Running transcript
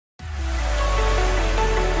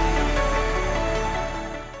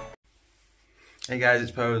Hey guys,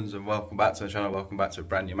 it's Pones and welcome back to the channel, welcome back to a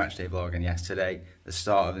brand new Matchday vlog. And yes, today, the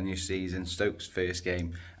start of the new season, Stoke's first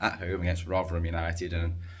game at home against Rotherham United,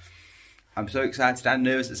 and I'm so excited and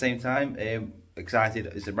nervous at the same time. Excited,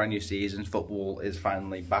 it's a brand new season, football is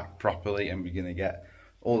finally back properly and we're going to get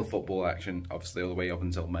all the football action, obviously all the way up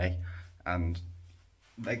until May. And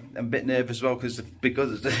I'm a bit nervous as well because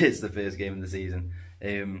it's the first game of the season.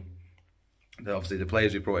 Obviously the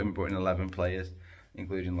players we brought in 11 players,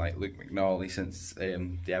 including like Luke McNally since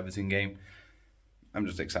the Everton game. I'm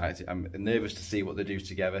just excited. I'm nervous to see what they do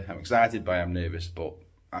together. I'm excited, but I'm nervous. But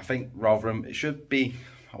I think Rotherham, it should be,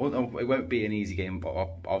 I don't know, it won't be an easy game, but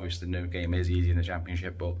obviously no game is easy in the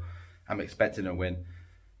Championship, but I'm expecting a win.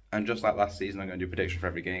 And just like last season, I'm going to do a prediction for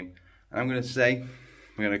every game. And I'm going to say,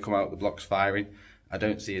 we're going to come out the blocks firing. I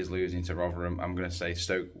don't see us losing to Rotherham. I'm going to say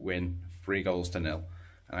Stoke win 3-0. And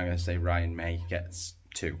I'm going to say Ryan May gets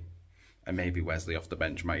 2. And maybe Wesley off the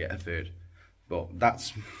bench might get a 3rd. But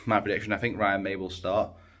that's my prediction. I think Ryan May will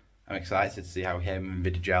start. I'm excited to see how him and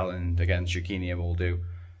Vidigal and again Shukini will do.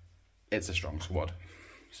 It's a strong squad.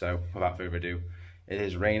 So without further ado, it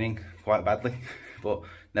is raining quite badly, but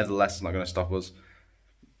nevertheless it's not going to stop us.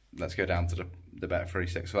 Let's go down to the Bet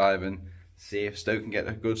 365 and see if Stoke can get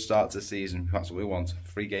a good start to the season. That's what we want.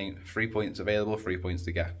 3 points available, 3 points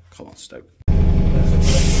to get. Come on, Stoke.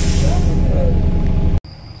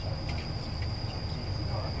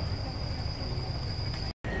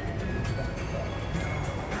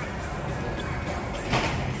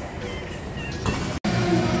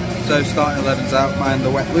 So starting 11's out, mind the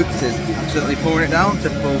wet Lucas is absolutely pouring it down,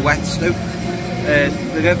 typical wet Stoke. I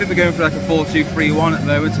don't think we're going for like a 4-2-3-1 at the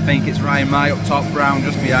moment. I think it's Ryan May up top, Brown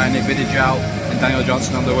just behind it, Vidigal and Daniel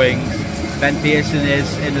Johnson on the wings. Ben Pearson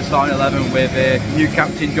is in the starting 11 with new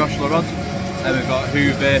captain Josh Laurent. And we've got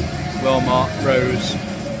Hoover, Wilmot, Rose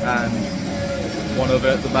and one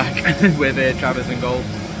other at the back with Travis and goal.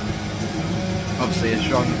 Obviously a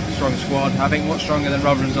strong squad. I think what's stronger than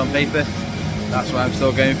Rotherham's on paper. That's why I'm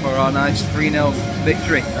still going for our nice 3-0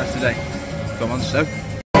 victory as today. Come on, Stoke.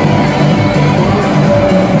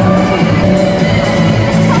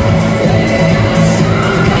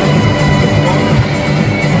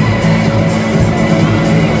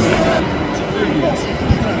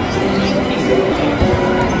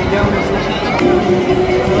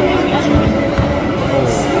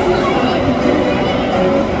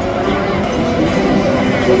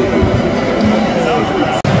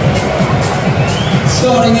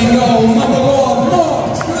 Starting in goal, number 1,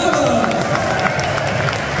 Mark Trevor.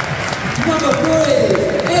 Number 3,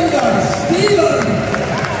 Ender Stephen.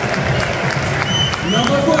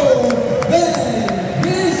 Number 4, Ben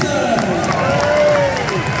Pearson.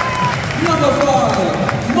 Number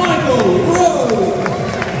 5, Michael Rowe.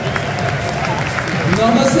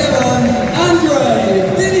 Number 7, Andre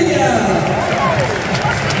Vidigal.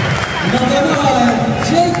 Number 9,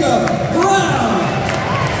 Jacob Brown.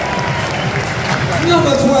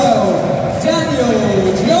 Number 12,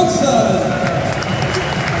 Daniel Johnson.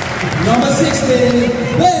 Number 16,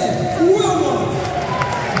 Ben Wilmot.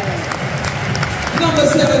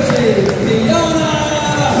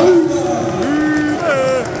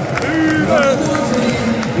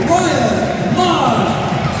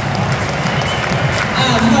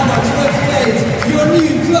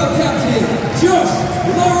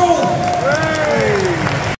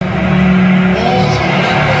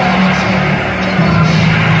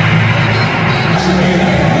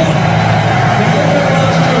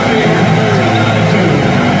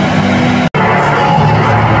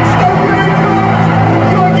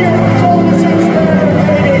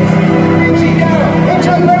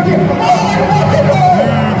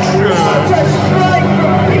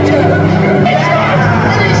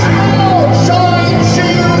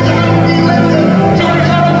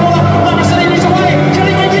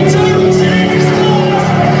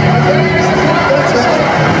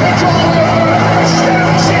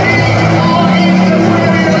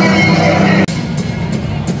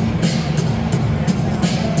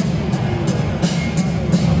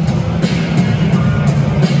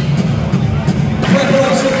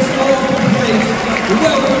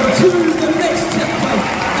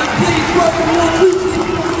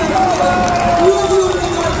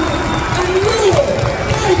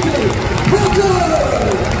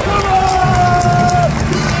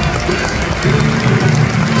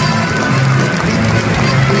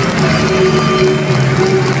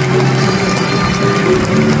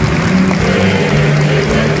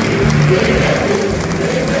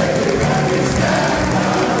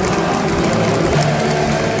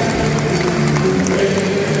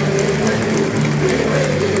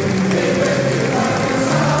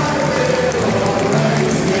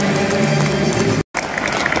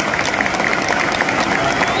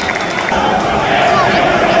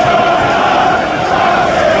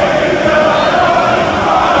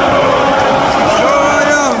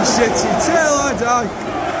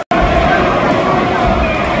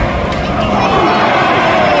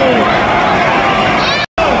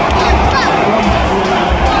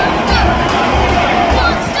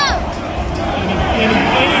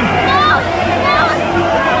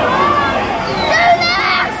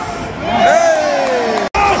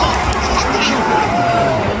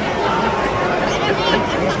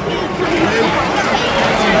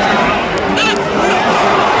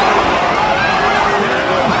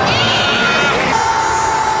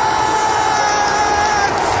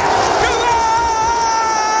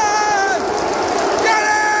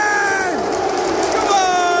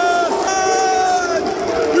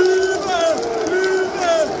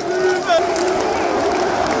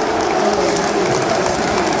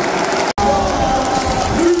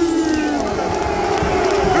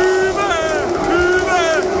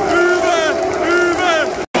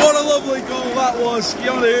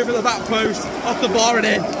 the back post, off the bar and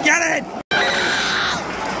in. Get in!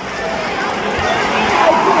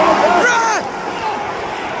 Run!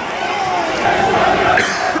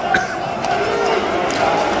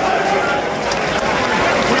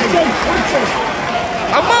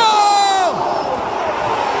 Come on!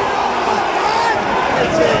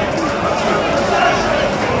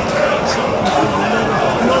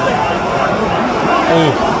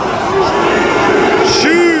 Oh.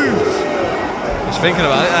 Shoot! He's thinking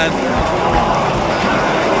about it then.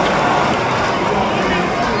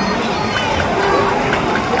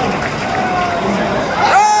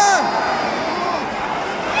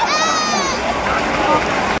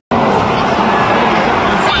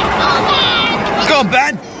 Go on,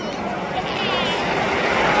 Ben!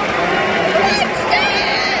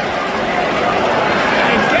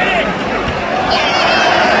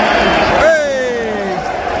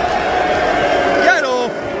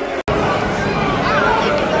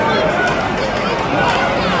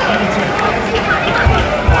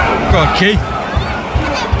 Go on, Key.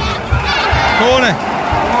 Corner.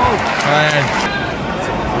 Right.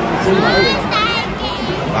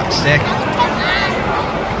 Back stick.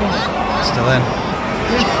 Still in.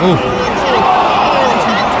 Oh.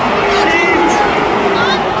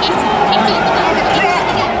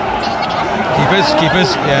 Keepers.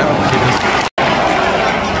 Yeah, keepers.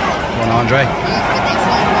 Go on, Andre.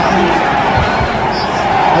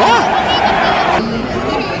 What?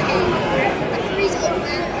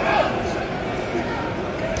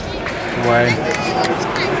 Away.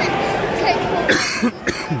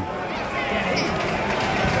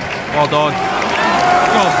 Well done.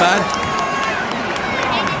 Go on, Ben.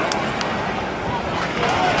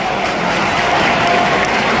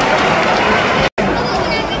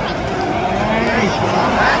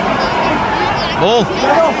 Ball.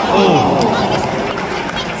 Oh.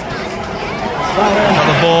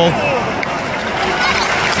 Another ball.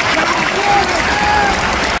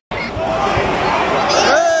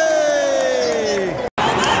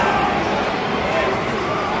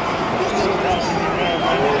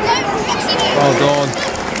 Well done.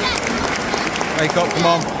 Wake up, come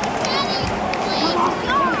on.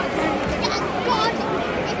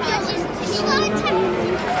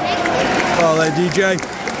 Well there, DJ.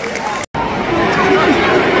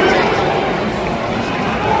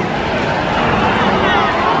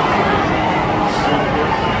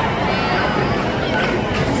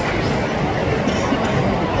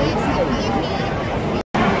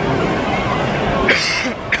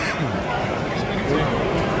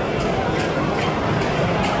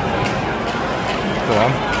 Go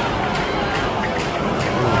on.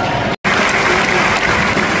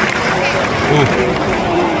 Ooh.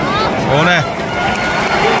 Corner.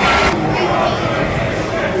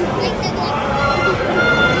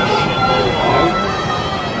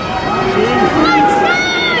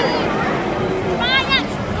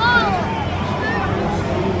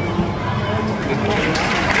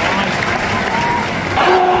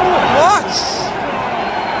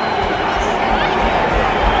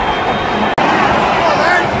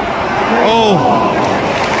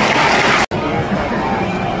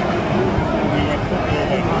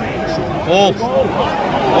 Oh!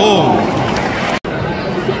 Oh!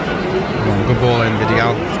 Good ball in,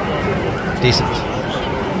 Vidal. Decent.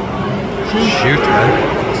 Shoot, man.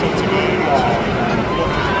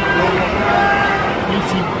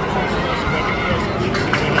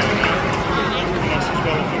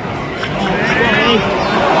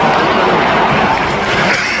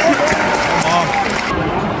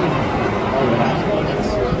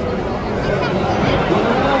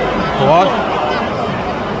 Go on.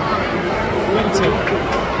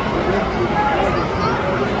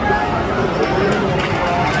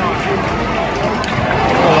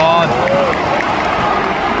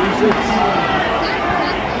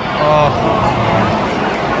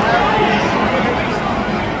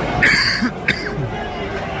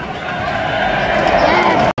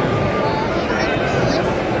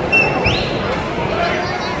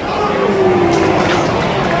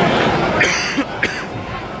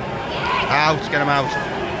 Out, get him out.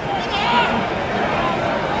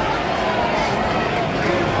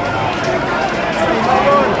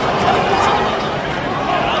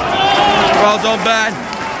 Well done, Ben.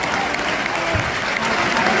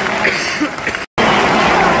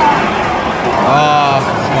 Oh,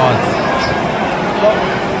 come on.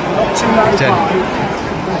 10.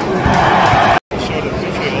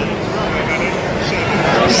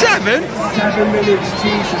 7? 7 minutes,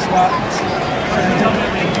 Jesus, left.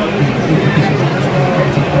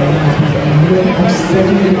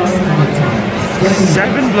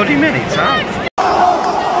 7 bloody minutes, huh?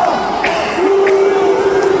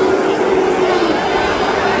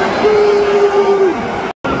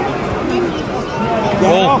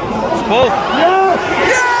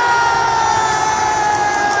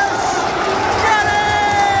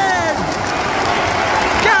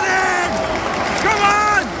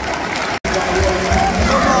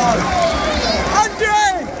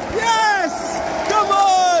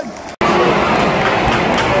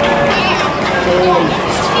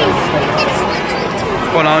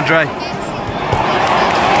 Andre.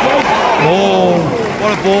 Oh,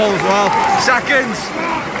 what a ball as well. Seconds.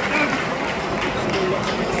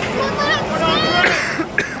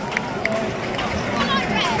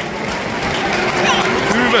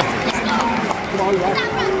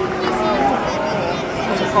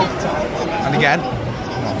 And again.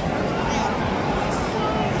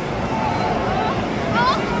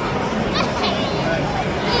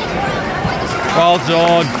 Well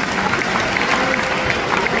done.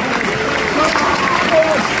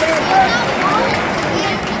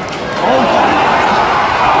 Oh,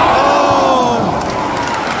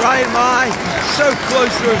 right, my so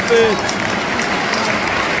close to a third.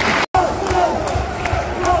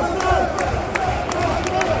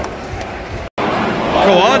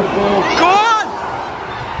 Go on! Go on!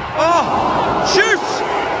 Oh! Shoot!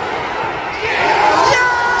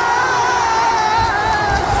 Yeah!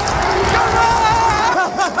 Come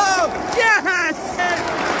on! Yes!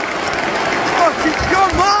 Fucking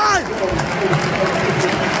come on!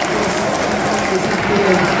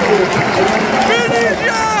 Finish it!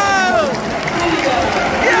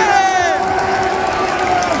 Yeah!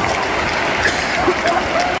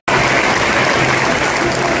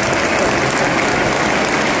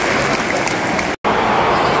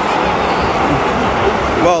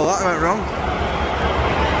 Well, that went wrong.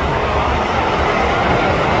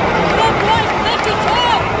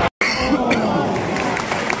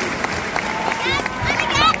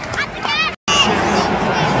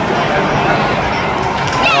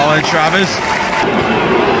 Oh, and Travis.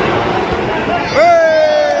 Hey!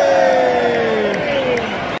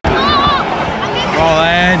 Roll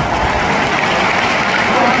in.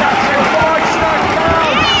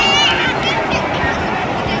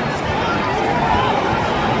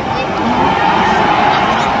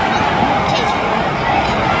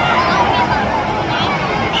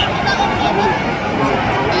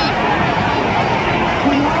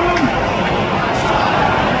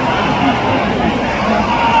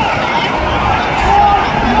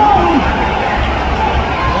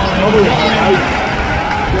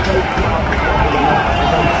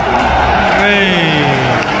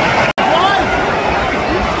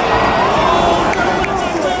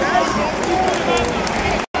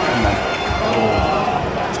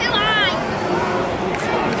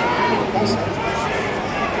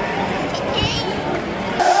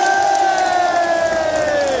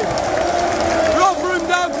 Rotherham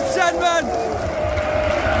down to 10 men.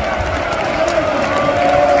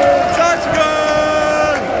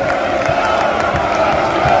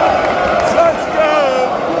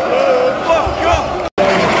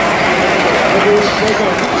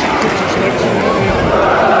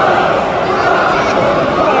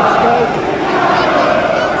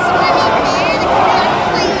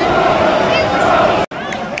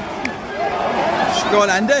 Go on,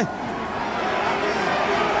 Andy.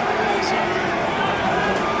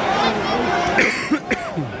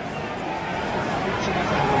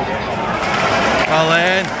 Well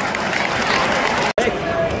in.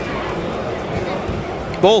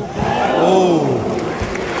 Ball. Oh.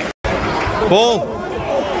 Ball.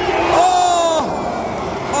 Oh!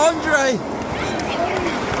 Andre!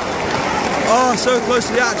 Oh, so close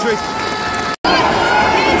to the hat-trick.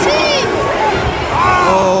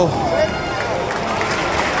 Oh.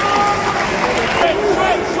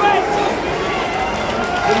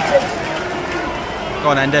 Go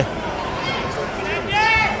on, Andy.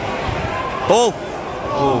 Ball.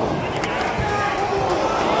 Oh.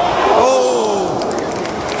 Oh.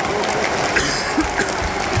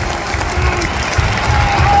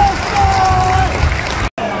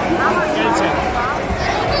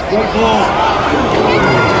 Good ball.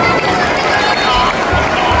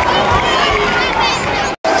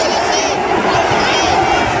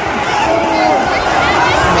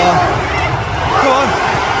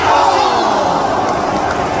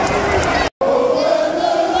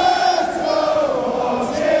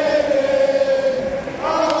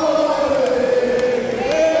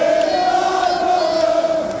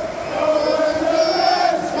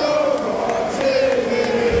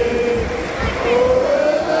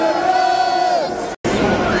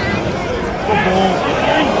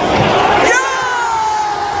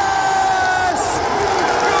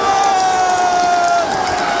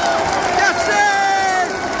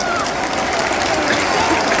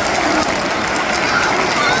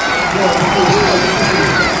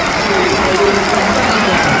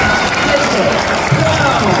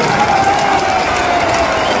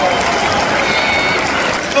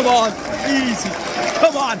 Come on, easy.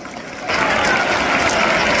 Come on.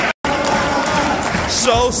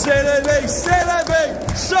 Soul City,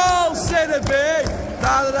 City, Soul City.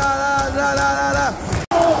 Da da da da da da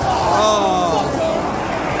da. Oh.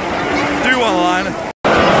 Do one line.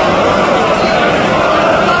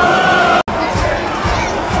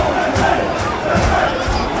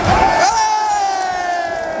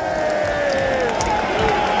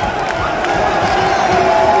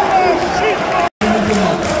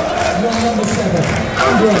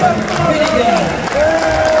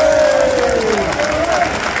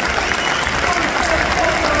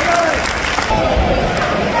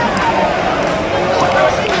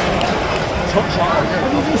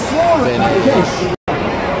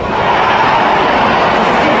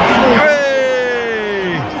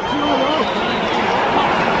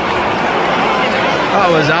 That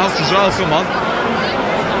was out as well, come on.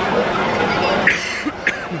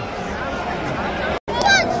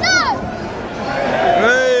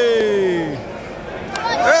 Hey!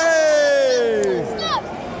 Hey!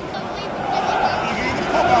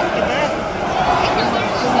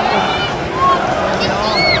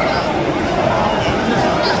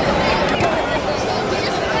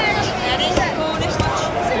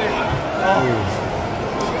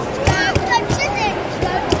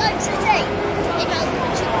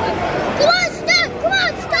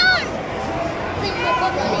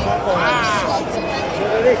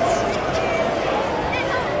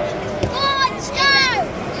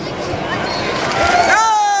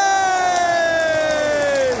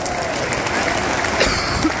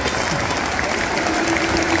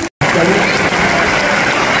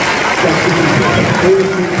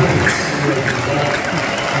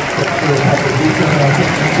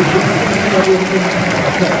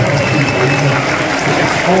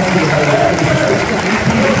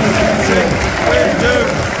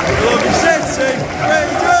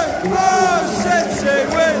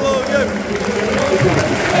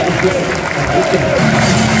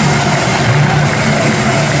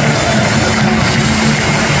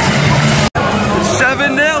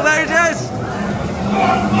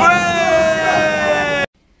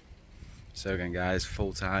 So again guys,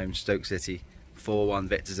 full time, Stoke City, 4-1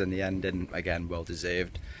 victors in the end, and again, well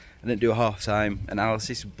deserved. I didn't do a half time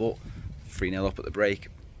analysis, but 3-0 up at the break,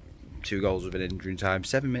 2 goals with an injury time,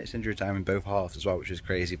 7 minutes injury time in both halves as well, which is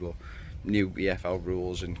crazy, but new EFL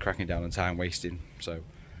rules and cracking down on time wasting, so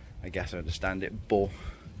I guess I understand it. But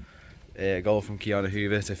a goal from Keanu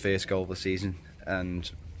Hoover to first goal of the season, and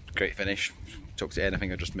great finish, tucked it in. I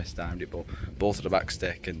think I just mistimed it, but ball to the back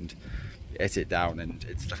stick and hit it down, and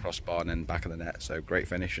it's the crossbar and then back of the net, so great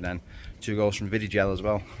finish. And then 2 goals from Vidigel as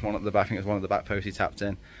well, one at the back, I think it was one at the back post he tapped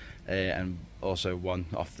in, and also one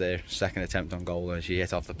off their second attempt on goal, and she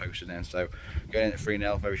hit off the post and then. So going in at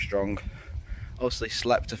 3-0, very strong. Obviously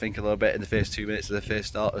slept, I think, a little bit in the first 2 minutes of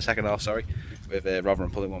the second half, sorry, with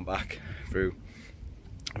Rotherham pulling one back through,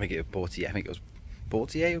 I think it was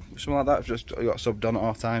Portier, something like that. Just got subbed on at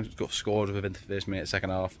half time, got scored within the first minute, second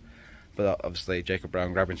half. But obviously Jacob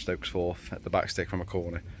Brown grabbing Stoke's fourth at the back stick from a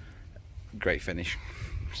corner. Great finish.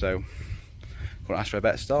 So couldn't ask for a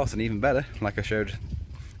better start, and even better, like I showed at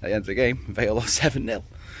the end of the game, Vale lost 7-0.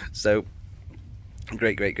 So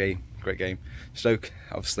great game. Stoke,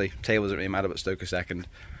 obviously, table doesn't really matter, but Stoke are second.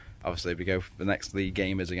 Obviously we go for the next league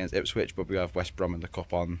game is against Ipswich, but we have West Brom in the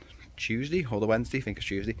cup on Tuesday or the Wednesday, I think it's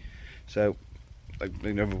Tuesday. So like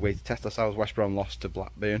another way to test ourselves. West Brom lost to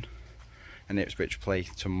Blackburn, and Ipswich play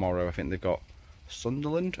tomorrow. I think they've got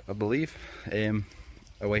Sunderland, I believe,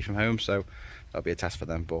 away from home, so that'll be a test for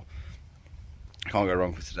them. But can't go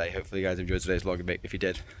wrong for today. Hopefully you guys enjoyed today's vlog. If you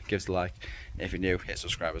did, give us a like. If you're new, hit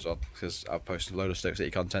subscribe as well, because I've posted a load of Stoke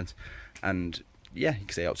City content, and yeah, you can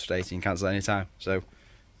stay up to date and you can cancel any time. So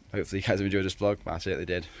hopefully you guys have enjoyed this vlog. I certainly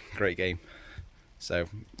did. Great game. So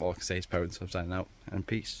all I can say is parents, I'm signing out, and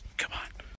peace. Come on.